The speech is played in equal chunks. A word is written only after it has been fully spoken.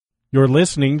You're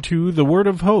listening to The Word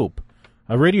of Hope,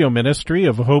 a radio ministry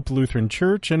of Hope Lutheran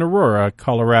Church in Aurora,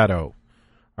 Colorado.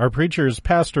 Our preacher is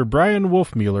Pastor Bryan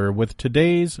Wolfmueller with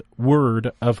today's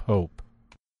Word of Hope.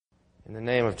 In the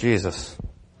name of Jesus,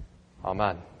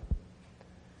 Amen.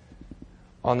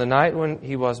 On the night when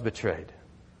he was betrayed,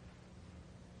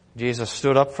 Jesus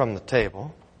stood up from the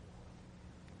table,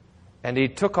 and he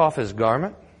took off his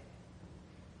garment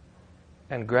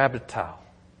and grabbed a towel.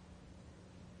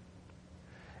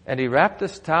 And he wrapped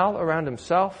this towel around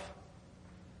himself,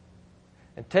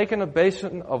 and taking a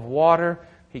basin of water,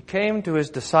 he came to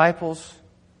his disciples,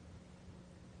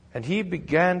 and he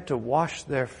began to wash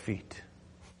their feet.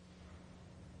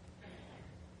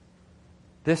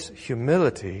 This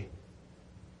humility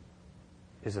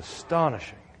is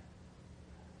astonishing.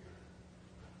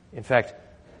 In fact,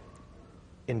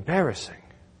 embarrassing.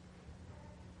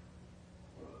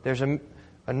 There's a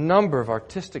number of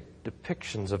artistic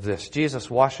depictions of this, Jesus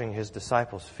washing his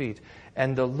disciples' feet,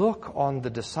 and the look on the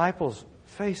disciples'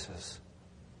 faces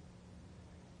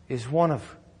is one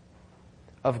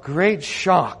of great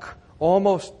shock,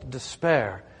 almost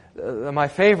despair. My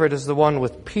favorite is the one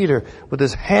with Peter, with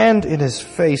his hand in his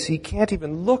face. He can't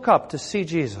even look up to see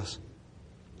Jesus.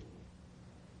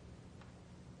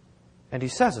 And he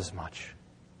says as much.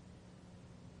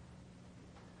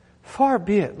 Far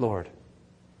be it, Lord,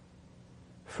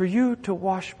 for you to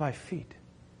wash my feet.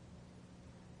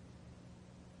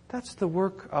 That's the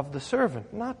work of the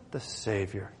servant, not the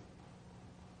Savior.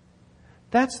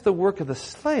 That's the work of the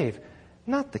slave,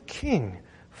 not the king.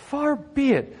 Far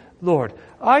be it, Lord,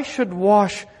 I should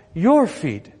wash your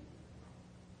feet,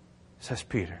 says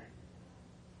Peter.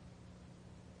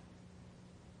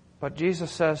 But Jesus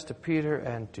says to Peter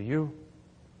and to you,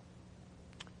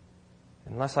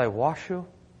 unless I wash you,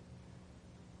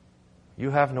 you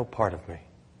have no part of me.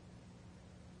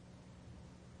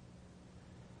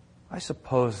 I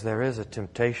suppose there is a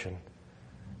temptation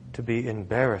to be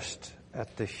embarrassed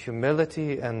at the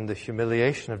humility and the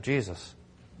humiliation of Jesus.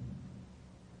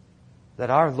 That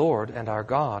our Lord and our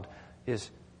God is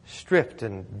stripped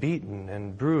and beaten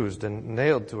and bruised and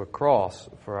nailed to a cross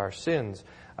for our sins.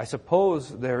 I suppose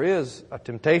there is a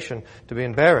temptation to be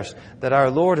embarrassed that our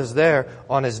Lord is there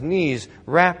on his knees,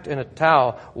 wrapped in a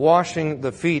towel, washing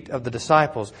the feet of the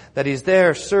disciples, that he's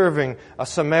there serving a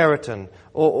Samaritan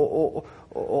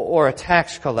or a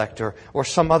tax collector or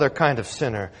some other kind of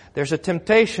sinner. There's a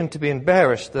temptation to be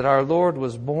embarrassed that our Lord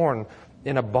was born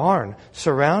in a barn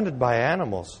surrounded by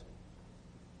animals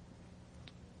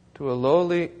to a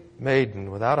lowly maiden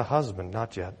without a husband,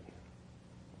 not yet.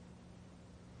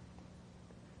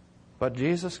 But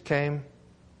Jesus came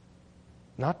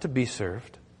not to be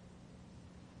served,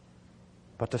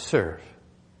 but to serve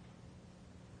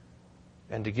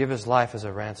and to give his life as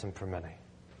a ransom for many.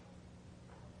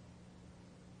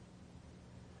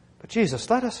 But Jesus,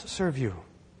 let us serve you.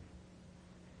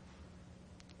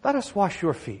 Let us wash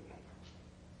your feet.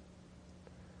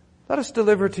 Let us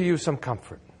deliver to you some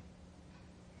comfort.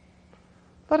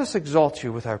 Let us exalt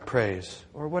you with our praise,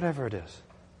 or whatever it is.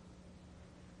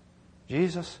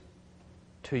 Jesus,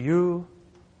 to you,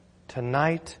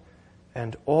 tonight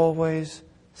and always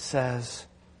says,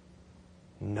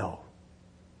 no.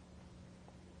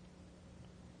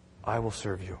 I will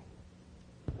serve you.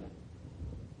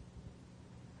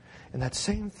 And that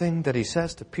same thing that he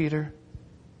says to Peter,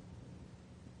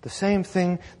 the same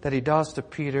thing that he does to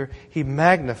Peter, he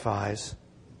magnifies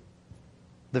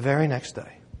the very next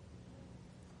day.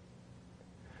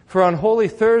 For on Holy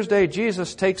Thursday,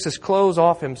 Jesus takes his clothes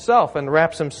off himself and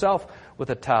wraps himself with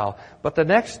a towel. But the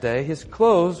next day, his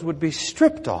clothes would be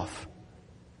stripped off.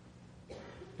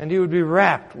 And he would be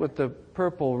wrapped with the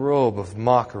purple robe of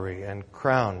mockery and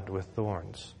crowned with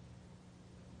thorns.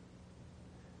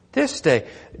 This day,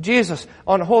 Jesus,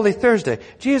 on Holy Thursday,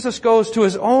 Jesus goes to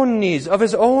his own knees of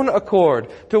his own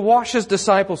accord to wash his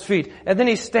disciples' feet, and then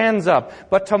he stands up.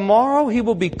 But tomorrow he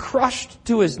will be crushed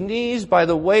to his knees by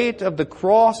the weight of the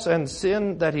cross and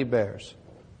sin that he bears.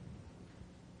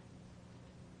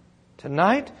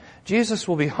 Tonight, Jesus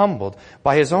will be humbled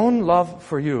by his own love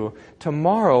for you.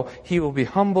 Tomorrow, he will be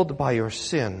humbled by your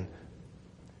sin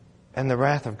and the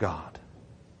wrath of God.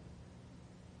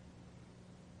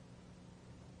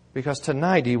 Because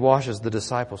tonight he washes the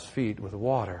disciples' feet with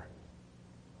water.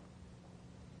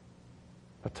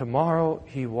 But tomorrow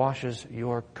he washes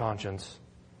your conscience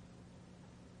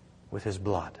with his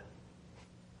blood.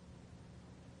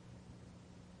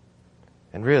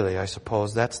 And really, I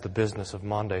suppose that's the business of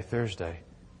Maundy Thursday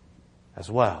as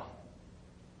well.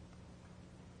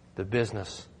 The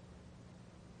business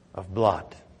of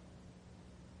blood.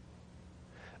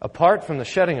 Apart from the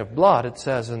shedding of blood, it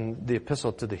says in the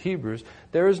epistle to the Hebrews,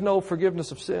 there is no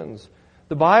forgiveness of sins.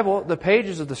 The Bible, the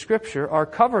pages of the Scripture are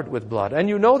covered with blood. And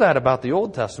you know that about the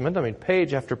Old Testament. I mean,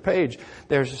 page after page,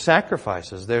 there's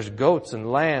sacrifices. There's goats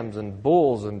and lambs and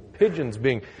bulls and pigeons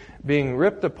being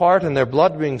ripped apart and their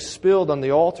blood being spilled on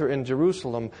the altar in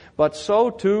Jerusalem. But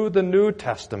so too the New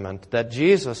Testament that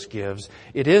Jesus gives.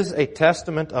 It is a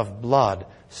testament of blood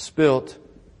spilt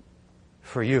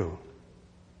for you.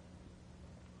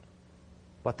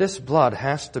 But this blood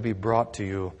has to be brought to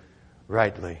you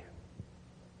rightly.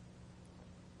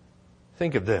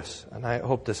 Think of this, and I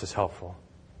hope this is helpful.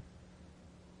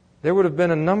 There would have been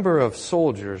a number of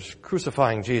soldiers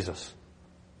crucifying Jesus.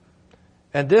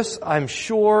 And this, I'm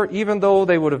sure, even though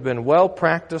they would have been well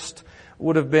practiced,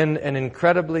 would have been an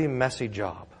incredibly messy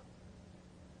job.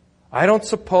 I don't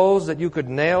suppose that you could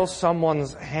nail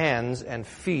someone's hands and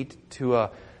feet to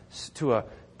a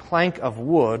plank of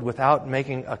wood without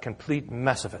making a complete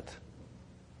mess of it.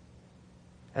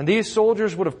 And these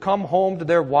soldiers would have come home to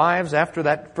their wives after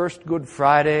that first Good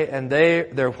Friday, and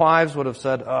their wives would have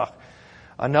said, "Ugh,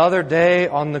 another day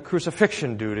on the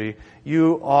crucifixion duty.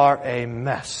 You are a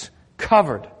mess,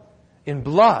 covered in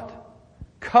blood,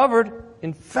 covered,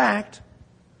 in fact,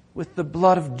 with the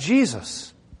blood of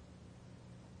Jesus,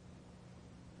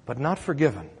 but not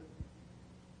forgiven."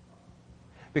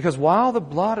 Because while the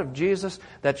blood of Jesus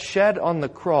that's shed on the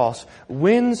cross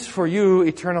wins for you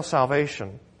eternal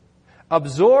salvation,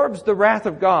 absorbs the wrath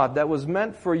of God that was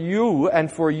meant for you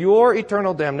and for your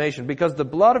eternal damnation, because the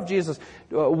blood of Jesus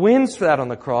wins for that on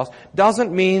the cross,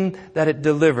 doesn't mean that it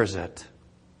delivers it.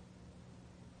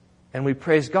 And we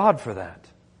praise God for that.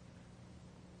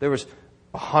 There was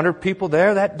 100 people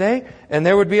there that day, and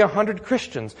there would be 100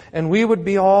 Christians, and we would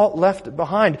be all left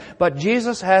behind. But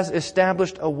Jesus has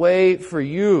established a way for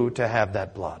you to have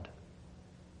that blood,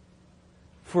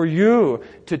 for you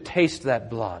to taste that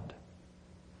blood,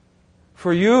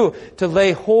 for you to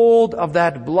lay hold of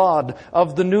that blood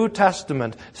of the New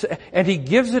Testament. And He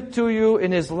gives it to you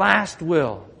in His last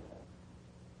will.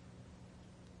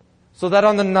 So that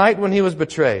on the night when He was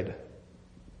betrayed,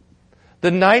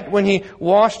 the night when He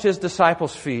washed His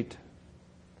disciples' feet,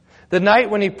 the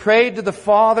night when He prayed to the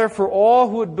Father for all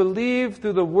who would believe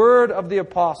through the word of the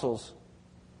apostles,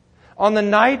 on the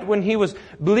night when He was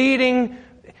bleeding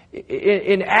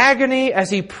in agony as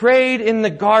He prayed in the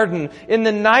garden, in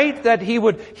the night that He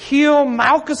would heal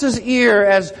Malchus's ear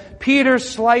as Peter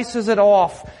slices it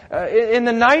off, in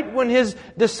the night when His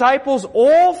disciples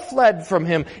all fled from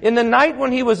Him, in the night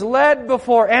when He was led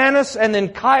before Annas and then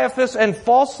Caiaphas and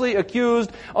falsely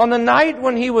accused, on the night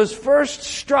when He was first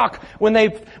struck, when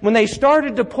they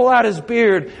started to pull out His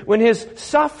beard, when His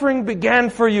suffering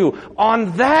began for you,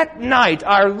 on that night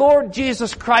our Lord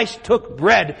Jesus Christ took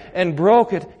bread and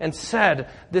broke it and said,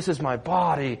 "This is my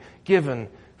body given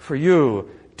for you.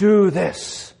 Do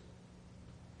this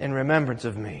in remembrance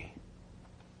of me."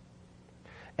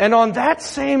 And on that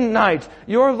same night,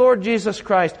 your Lord Jesus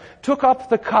Christ took up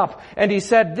the cup and He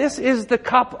said, "This is the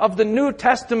cup of the New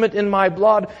Testament in my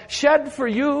blood, shed for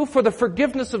you for the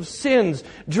forgiveness of sins.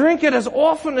 Drink it as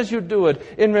often as you do it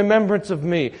in remembrance of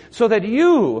me." So that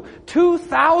you,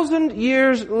 2,000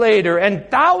 years later and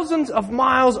thousands of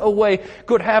miles away,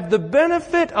 could have the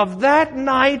benefit of that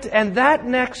night and that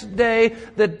next day,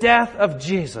 the death of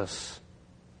Jesus.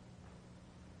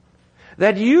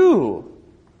 That you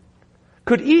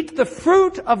could eat the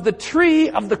fruit of the tree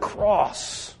of the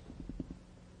cross,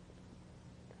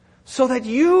 so that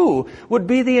you would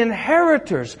be the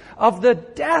inheritors of the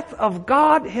death of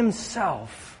God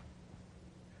Himself.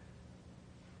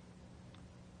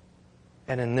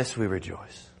 And in this we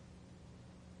rejoice,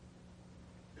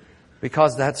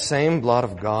 because that same blood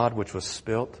of God which was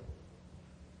spilt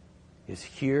is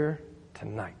here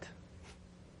tonight.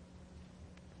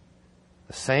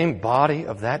 The same body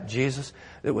of that Jesus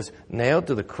that was nailed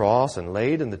to the cross and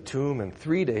laid in the tomb and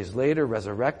 3 days later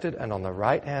resurrected and on the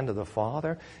right hand of the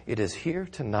Father, it is here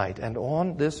tonight and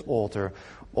on this altar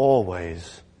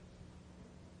always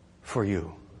for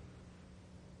you.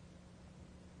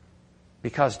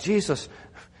 Because Jesus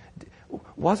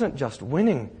wasn't just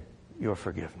winning your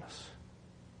forgiveness.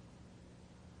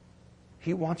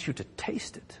 He wants you to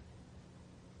taste it.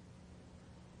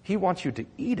 He wants you to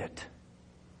eat it.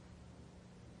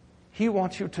 He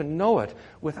wants you to know it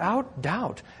without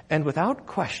doubt and without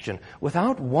question,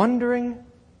 without wondering.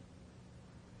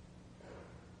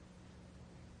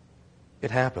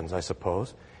 It happens, I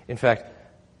suppose. In fact,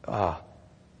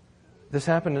 this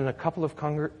happened in a couple of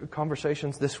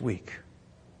conversations this week.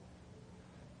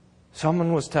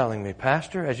 Someone was telling me,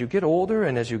 "Pastor, as you get older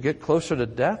and as you get closer to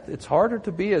death, it's harder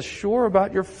to be as sure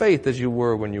about your faith as you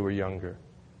were when you were younger."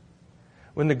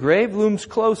 When the grave looms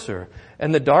closer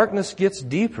and the darkness gets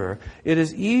deeper, it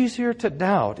is easier to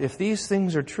doubt if these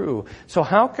things are true. So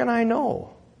how can I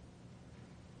know?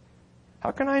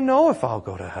 How can I know if I'll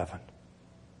go to heaven?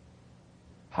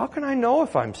 How can I know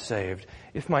if I'm saved,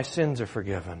 if my sins are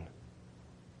forgiven?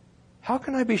 How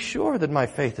can I be sure that my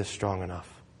faith is strong enough?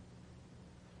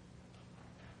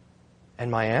 And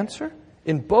my answer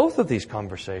in both of these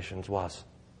conversations was,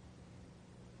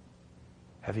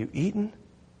 have you eaten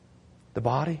the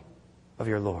body of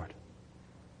your Lord?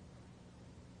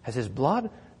 Has His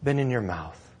blood been in your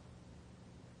mouth?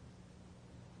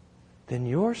 Then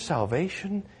your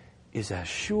salvation is as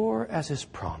sure as His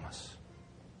promise.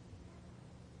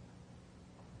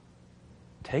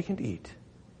 Take and eat.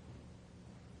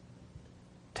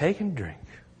 Take and drink.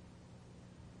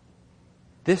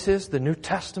 This is the New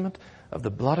Testament of the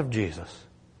blood of Jesus,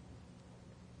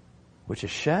 which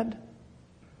is shed,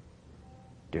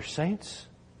 dear saints,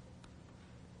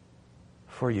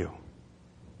 for you.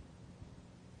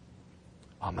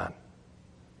 Amen.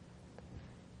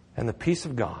 And the peace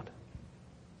of God,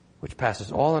 which passes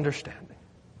all understanding,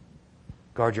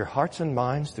 guard your hearts and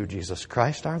minds through Jesus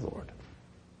Christ our Lord.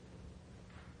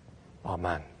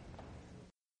 Amen.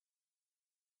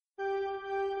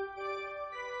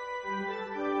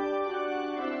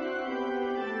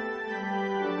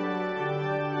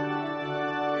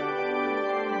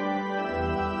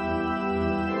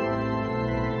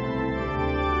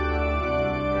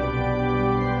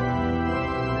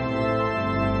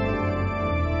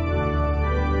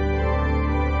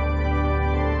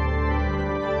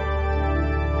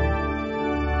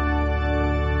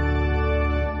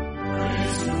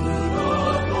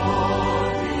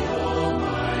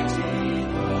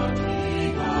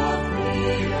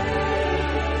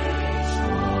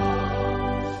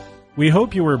 We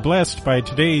hope you were blessed by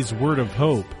today's Word of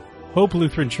Hope. Hope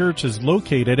Lutheran Church is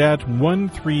located at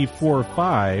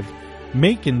 1345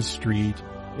 Macon Street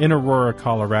in Aurora,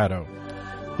 Colorado.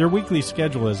 Their weekly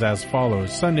schedule is as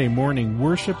follows: Sunday morning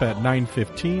worship at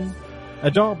 9:15,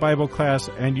 adult Bible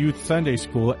class and youth Sunday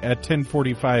school at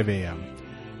 10:45 a.m.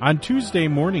 On Tuesday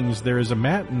mornings there is a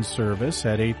Matin service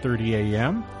at 8:30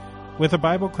 a.m. with a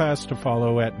Bible class to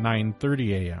follow at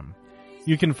 9:30 a.m.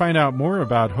 You can find out more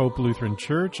about Hope Lutheran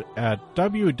Church at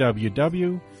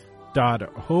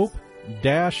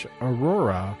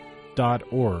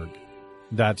www.hope-aurora.org.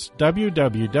 That's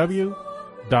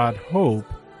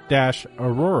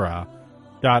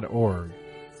www.hope-aurora.org.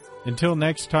 Until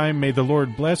next time, may the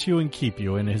Lord bless you and keep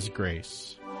you in His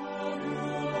grace.